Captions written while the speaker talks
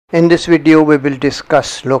In this video, we will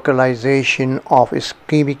discuss localization of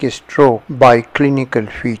ischemic stroke by clinical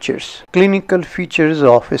features. Clinical features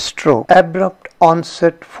of stroke. Abrupt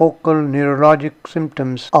onset focal neurologic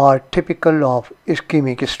symptoms are typical of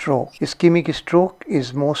ischemic stroke. Ischemic stroke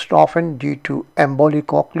is most often due to embolic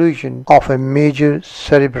occlusion of a major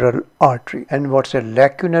cerebral artery. And what's a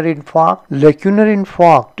lacunar infarct? Lacunar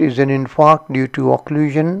infarct is an infarct due to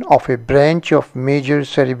occlusion of a branch of major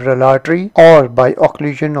cerebral artery or by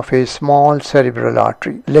occlusion of a small cerebral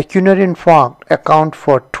artery. Lacunar infarct account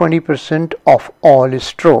for 20% of all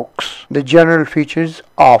strokes. The general features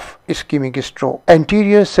of ischemic stroke.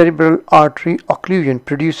 Anterior cerebral artery occlusion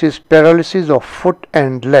produces paralysis of foot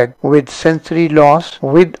and leg with sensory loss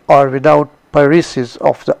with or without paralysis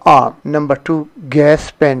of the arm. Number 2,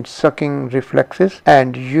 gasp and sucking reflexes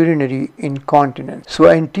and urinary incontinence. So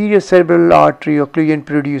anterior cerebral artery occlusion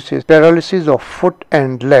produces paralysis of foot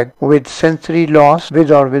and leg with sensory loss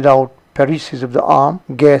with or without paralysis of the arm,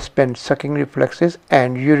 gasp and sucking reflexes,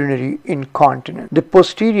 and urinary incontinence. The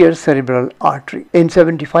posterior cerebral artery. In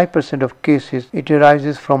 75% of cases, it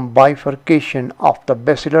arises from bifurcation of the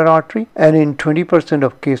basilar artery, and in 20%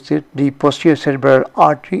 of cases, the posterior cerebral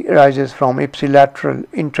artery arises from ipsilateral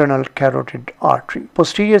internal carotid artery.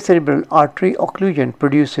 Posterior cerebral artery occlusion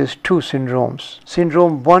produces two syndromes.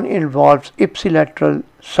 Syndrome 1 involves ipsilateral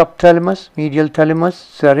subthalamus, medial thalamus,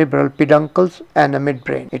 cerebral peduncles, and the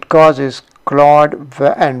midbrain. It causes Claude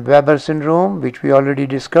and Weber syndrome, which we already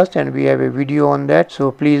discussed, and we have a video on that,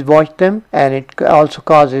 so please watch them. And it also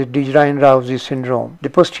causes Dejerine Rousey syndrome.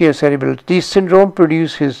 The posterior cerebral, this syndrome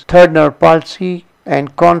produces third nerve palsy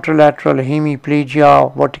and contralateral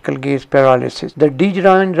hemiplegia, vertical gaze paralysis. The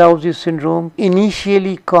Dejerine Rousey syndrome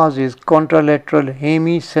initially causes contralateral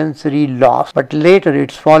hemisensory loss, but later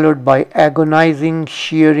it's followed by agonizing,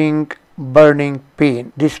 shearing, burning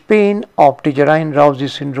pain. This pain of Dejerine Rousey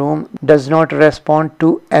syndrome does not respond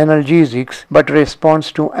to analgesics but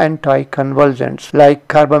responds to anticonvulsants like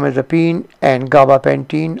carbamazepine and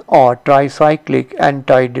gabapentin or tricyclic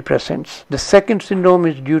antidepressants. The second syndrome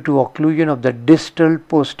is due to occlusion of the distal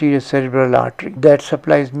posterior cerebral artery that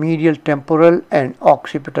supplies medial temporal and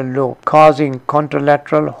occipital lobe, causing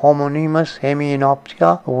contralateral homonymous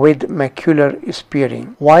hemianopia with macular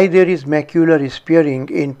spearing. Why there is macular spearing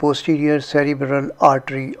in posterior cerebral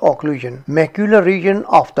artery occlusion? Macular region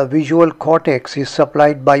of the visual cortex is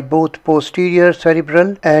supplied by both posterior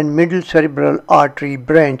cerebral and middle cerebral artery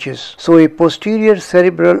branches. So a posterior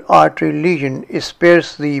cerebral artery lesion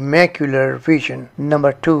spares the macular vision.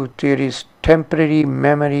 Number 2, there is temporary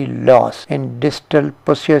memory loss in distal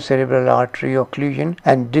posterior cerebral artery occlusion,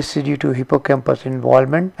 and this is due to hippocampus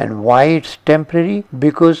involvement. And why it's temporary?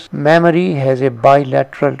 Because memory has a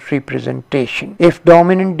bilateral representation. If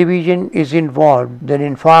dominant division is involved, then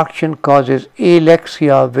infarction causes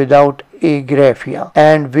alexia without agraphia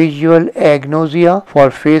and visual agnosia for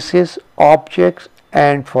faces, objects,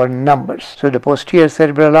 and for numbers. So the posterior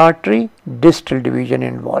cerebral artery, distal division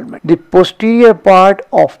involvement. The posterior part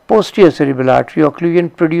of posterior cerebral artery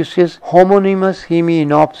occlusion produces homonymous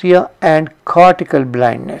hemianopia and cortical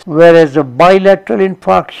blindness, whereas the bilateral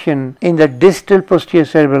infarction in the distal posterior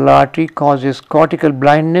cerebral artery causes cortical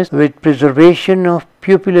blindness with preservation of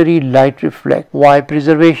pupillary light reflex. Why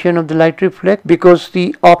preservation of the light reflex? Because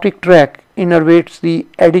the optic tract innervates the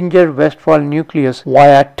Edinger-Westphal nucleus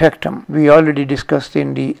via tectum. We already discussed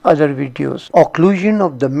in the other videos. Occlusion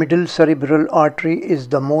of the middle cerebral artery is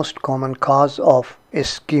the most common cause of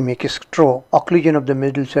ischemic stroke. Occlusion of the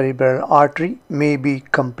middle cerebral artery may be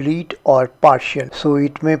complete or partial, so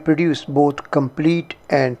it may produce both complete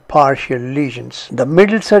and partial lesions. The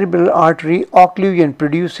middle cerebral artery occlusion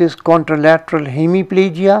produces contralateral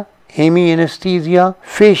hemiplegia, hemianesthesia,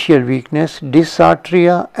 fascial weakness,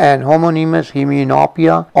 dysarthria, and homonymous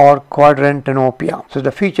hemianopia or quadrantanopia. So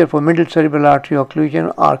the feature for middle cerebral artery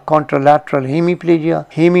occlusion are contralateral hemiplegia,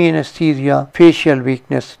 hemianesthesia, fascial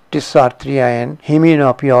weakness, dysarthria, and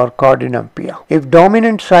hemianopia or quadrantanopia. If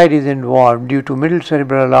dominant side is involved due to middle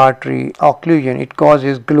cerebral artery occlusion, it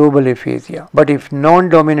causes global aphasia. But if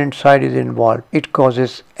non-dominant side is involved, it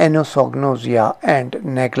causes anosognosia and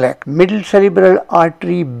neglect. Middle cerebral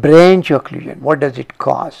artery branch occlusion, what does it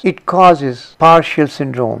cause? It causes partial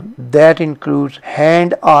syndrome that includes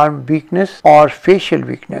hand-arm weakness or facial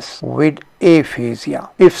weakness with aphasia.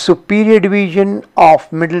 If superior division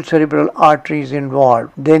of middle cerebral artery is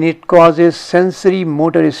involved, then it causes sensory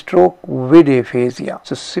motor stroke with aphasia.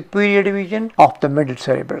 So superior division of the middle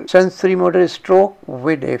cerebral, sensory motor stroke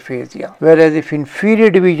with aphasia. Whereas if inferior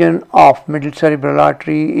division of middle cerebral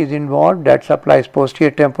artery is involved, that supplies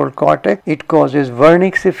posterior temporal cortex, it causes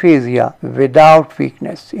wernicke aphasia without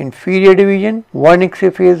weakness. Inferior division, wernicke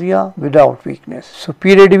aphasia without weakness.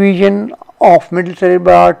 Superior division of middle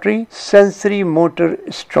cerebral artery, sensory motor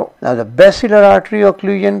stroke. Now the basilar artery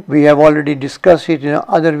occlusion, we have already discussed it in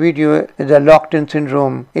another video, the Lockton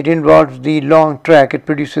syndrome. It involves the long track. It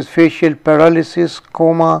produces facial paralysis,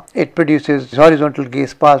 coma. It produces horizontal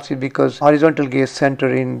gaze palsy because horizontal gaze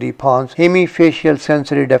center in the palms, hemifacial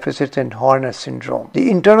sensory deficits, and Horner syndrome. The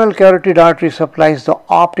internal carotid artery supplies the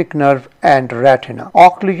optic nerve and retina.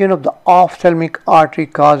 Occlusion of the ophthalmic artery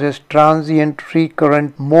causes transient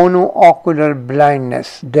recurrent monoocular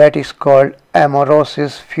blindness that is called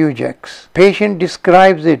amaurosis fugax. Patient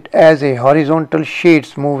describes it as a horizontal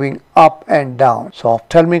shades moving up and down. So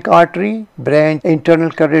ophthalmic artery, branch,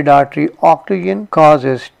 internal carotid artery occlusion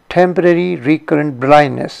causes temporary recurrent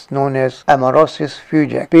blindness known as amaurosis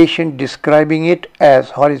fugax. Patient describing it as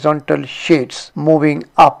horizontal shades moving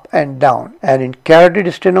up and down. And in carotid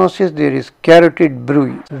stenosis there is carotid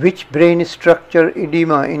bruit. Which brain structure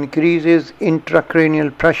edema increases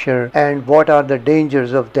intracranial pressure, and what are the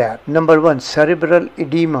dangers of that? Number 1, cerebral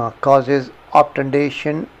edema causes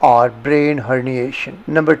obtundation or brain herniation.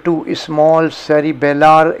 Number 2, small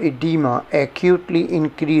cerebellar edema acutely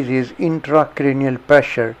increases intracranial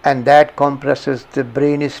pressure and that compresses the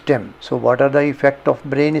brain stem. So what are the effects of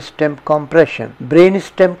brain stem compression? Brain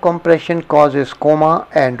stem compression causes coma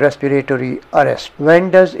and respiratory arrest.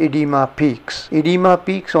 When does edema peaks? Edema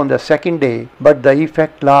peaks on the second day, but the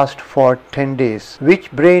effect lasts for 10 days.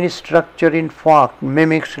 Which brain structure infarct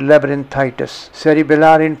mimics labyrinthitis?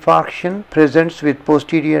 Cerebellar infarction presents with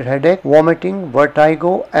posterior headache, vomiting,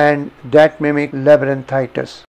 vertigo, and that mimic labyrinthitis.